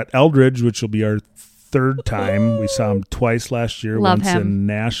see Brett Eldridge, which will be our 3rd time. We saw him twice last year. Love once him. in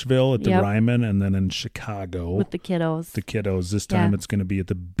Nashville at the Ryman and then in Chicago. With the kiddos. This time it's gonna be at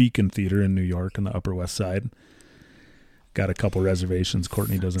the Beacon Theater in New York on the Upper West Side. Got a couple reservations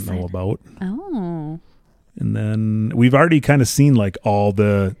Courtney doesn't know about. Oh. And then we've already kind of seen like all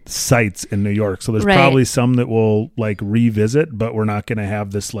the sites in New York. So there's probably some that we'll like revisit, but we're not going to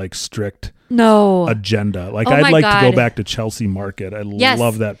have this like strict agenda. Like I'd like to go back to Chelsea Market. I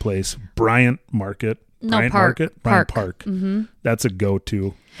love that place. Bryant Market. Park. Mm-hmm. That's a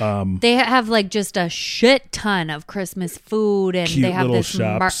go-to. They have like just a shit ton of Christmas food and cute they have little this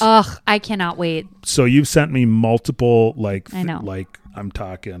shops. I cannot wait. So you've sent me multiple like I know. Like I'm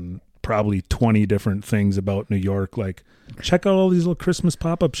talking probably 20 different things about New York. Like check out all these little Christmas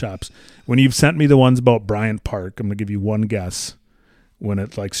pop-up shops. When you've sent me the ones about Bryant Park, I'm gonna give you one guess. When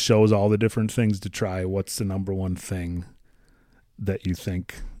it like shows all the different things to try, what's the number one thing that you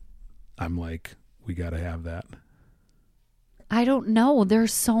think I'm like, we gotta have that? I don't know.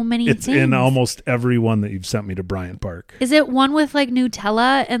 There's so many it's things. In almost every one that you've sent me to Bryant Park. Is it one with like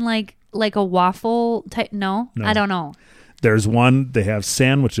Nutella and like a waffle type? No, I don't know. There's one, they have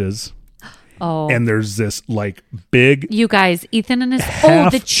sandwiches. Oh. And there's this like big. You guys, Ethan and his.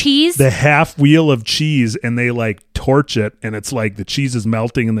 The cheese. The half wheel of cheese. And they like torch it. And it's like the cheese is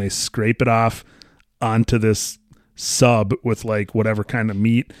melting and they scrape it off onto this sub with like whatever kind of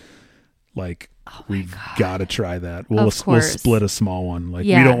meat. Like, we've got to try that. We'll split a small one. Like,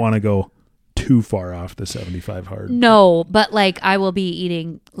 we don't want to go too far off the 75 hard. No, but like I will be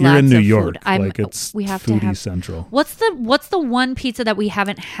eating lots of food. You're in New York. Like it's foodie central. What's the one pizza that we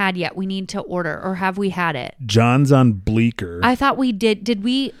haven't had yet? We need to order, or have we had it? John's on Bleecker. I thought we did. Did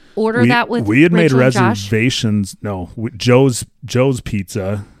we order that with? We had Rachel made reservations. No, Joe's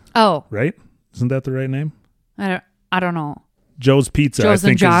Pizza. Oh, right. Isn't that the right name? I don't know. Joe's Pizza. Joe's I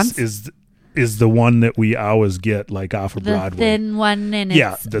think and John's? is is the one that we always get like off of The Broadway. thin one, and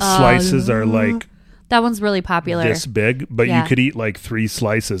Yeah, it's, the slices are like that one's really popular. this big, but Yeah. you could eat like 3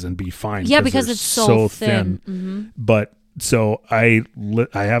 slices and be fine. Yeah, because they're it's so thin. Mm-hmm. But so I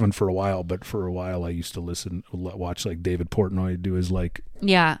haven't for a while, but for a while I used to watch like David Portnoy do his like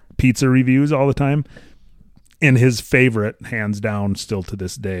pizza reviews all the time. And his favorite, hands down, still to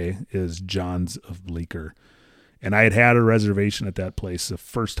this day, is John's of Bleecker. And I had a reservation at that place the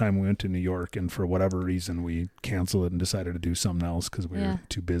first time we went to New York, and for whatever reason we canceled it and decided to do something else because we were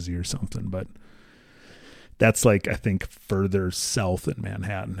too busy or something. But that's like, I think, further south in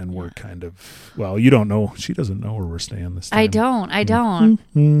Manhattan, and we're kind of, well, you don't know. She doesn't know where we're staying this time. I don't.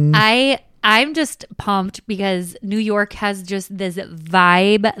 Mm-hmm. I'm just pumped because New York has just this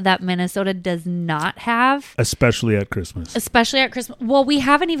vibe that Minnesota does not have. Especially at Christmas. Well, we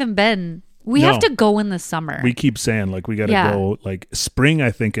haven't even been. We have to go in the summer. We keep saying, like, we got to go, like, spring,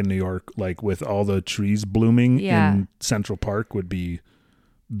 I think, in New York, like, with all the trees blooming in Central Park would be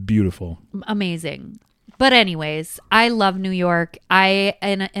beautiful. Amazing. But anyways, I love New York. I,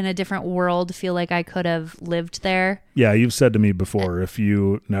 in a different world, feel like I could have lived there. Yeah, you've said to me before, if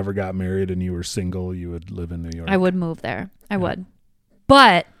you never got married and you were single, you would live in New York. I would move there. I would.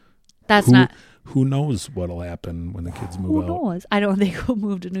 But that's not... Who knows what'll happen when the kids move out? Who knows? I don't think we'll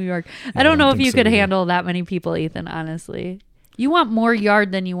move to New York. I don't know if you could handle that many people, Ethan, honestly. You want more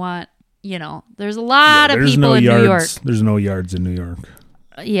yard than you want, there's a lot of people in New York. There's no yards in New York.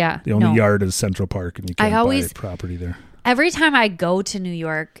 Yeah. The only yard is Central Park, and you can't buy property there. Every time I go to New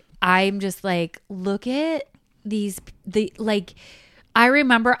York, I'm just like, look at I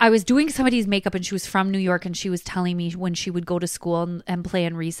remember I was doing somebody's makeup, and she was from New York, and she was telling me when she would go to school and play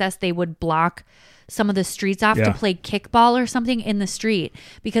in recess, they would block some of the streets off to play kickball or something in the street,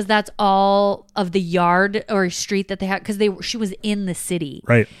 because that's all of the yard or street that they had, because she was in the city.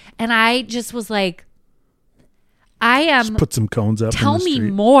 Right. And I just was like, just put some cones up. Tell me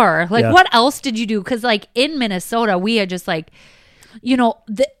more. What else did you do? Because in Minnesota, we had just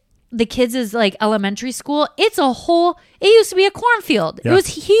the kids is elementary school. It used to be a cornfield. It was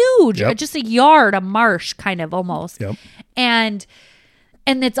huge. Just a yard, a marsh kind of almost. Yep. And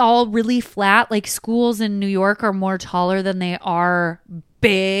it's all really flat. Like schools in New York are more taller than they are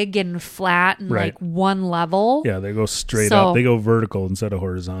big and flat and one level. Yeah, they go straight up. They go vertical instead of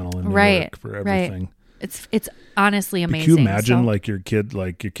horizontal in New York for everything. It's honestly amazing. Can you imagine your kids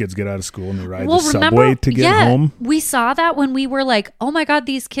get out of school and they ride the subway to get home? We saw that when we were like, oh my God,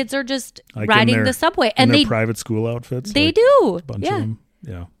 these kids are just riding the subway. And their private school outfits. They do. A bunch of them.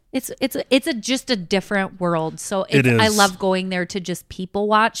 Yeah. It's just a different world. So it is. I love going there to just people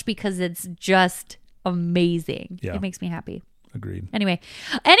watch because it's just amazing. Yeah. It makes me happy. Agreed.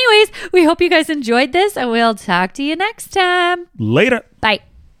 Anyways, we hope you guys enjoyed this, and we'll talk to you next time. Later. Bye.